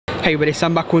Hey everybody,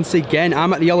 Sam back once again.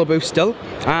 I'm at the Jolla booth still,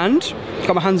 and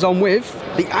got my hands on with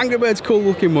the Angry Birds cool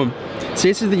looking one. So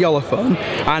this is the Jolla Phone,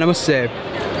 and I must say,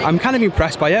 I'm kind of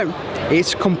impressed by it.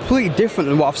 It's completely different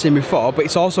than what I've seen before, but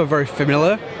it's also very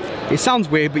familiar. It sounds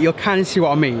weird, but you'll kind of see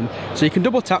what I mean. So you can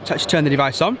double tap to actually turn the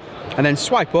device on, and then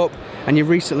swipe up, and you've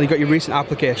recently got your recent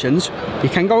applications. You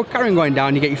can go carry on going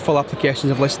down, you get your full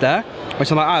applications of list there, which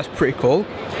I'm like, oh, that's pretty cool.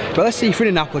 But let's see if we're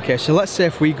in an application. Let's say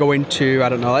if we go into, I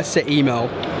don't know, let's say email.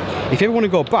 If you ever want to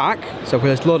go back, so if we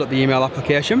just load up the email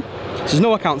application, so there's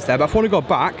no accounts there, but if I want to go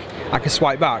back, I can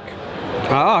swipe back.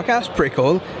 Oh, okay, that's pretty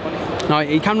cool. Now,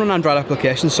 you can run Android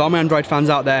applications, so all my Android fans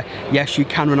out there, yes, you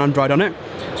can run Android on it.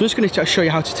 So I'm just going to show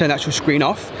you how to turn the actual screen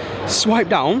off. Swipe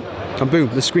down, and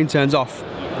boom, the screen turns off.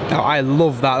 Now, I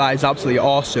love that, that is absolutely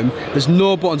awesome. There's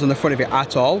no buttons on the front of it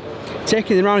at all.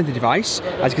 Taking it around the device,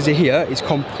 as you can see here, it's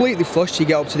completely flush, so you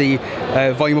get up to the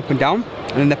volume up and down,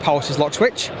 and then the power lock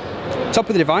switch. Top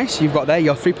of the device, you've got there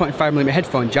your 3.5mm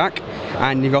headphone jack,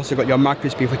 and you've also got your micro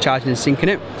USB for charging and syncing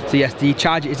it. So yes, the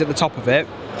charger is at the top of it.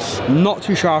 Not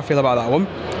too sure how I feel about that one.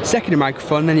 Secondary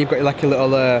microphone, then you've got like a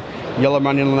little yellow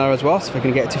manual in there as well, so if I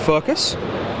can get it to focus.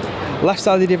 Left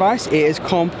side of the device, it is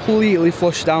completely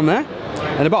flush down there.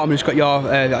 And the bottom, you've just got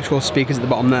your actual speakers at the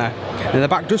bottom there. And the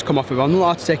back does come off with one. I'm not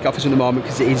allowed to take it off at the moment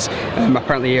because it is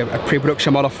apparently a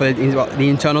pre-production model for the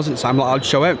internals, so I'm not allowed to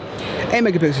show it. 8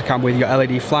 megapixel camera with your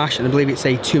LED flash, and I believe it's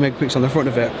a 2 megapixel on the front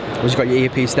of it, which has got your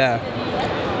earpiece there.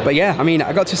 But yeah, I mean,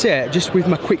 I got to say, just with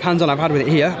my quick hands-on I've had with it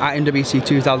here at NWC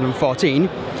 2014,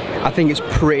 I think it's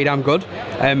pretty damn good.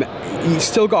 It's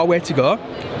still got a way to go,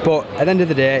 but at the end of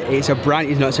the day, it's a brand,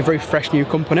 you know, it's a very fresh new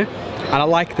company, and I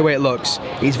like the way it looks.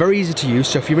 It's very easy to use,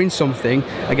 so if you're in something,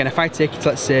 again, if I take it to,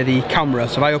 let's say, the camera,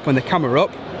 so if I open the camera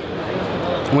up,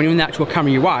 when you're in the actual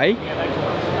camera UI,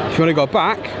 if you want to go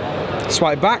back,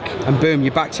 swipe back, and boom,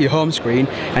 you're back to your home screen,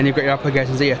 and you've got your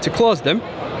applications here. To close them,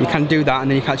 you can do that, and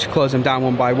then you can actually close them down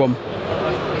one by one.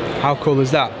 How cool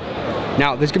is that?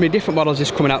 Now, there's going to be different models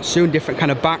just coming out soon, different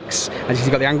kind of backs, as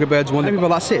you've got the Angry Birds one. Well,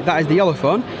 that's it. That is the Jolla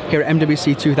Phone here at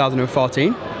MWC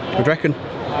 2014. What do you reckon?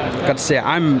 Got to say,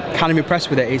 I'm kind of impressed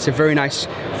with it. It's a very nice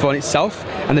phone itself,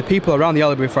 and the people around the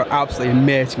Jolla booth are absolutely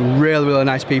amazing, really, really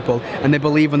nice people, and they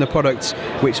believe in the product,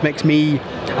 which makes me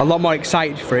a lot more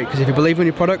excited for it, because if you believe in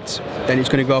your product, then it's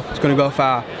going to go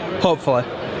far, hopefully.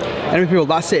 Anyway, people,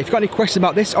 that's it. If you've got any questions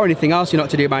about this or anything else you know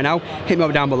what to do by now, hit me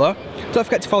up down below. Don't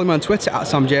forget to follow me on Twitter at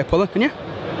samjpullen, and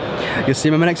yeah, you'll see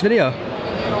me in my next video.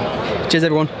 Cheers,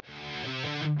 everyone.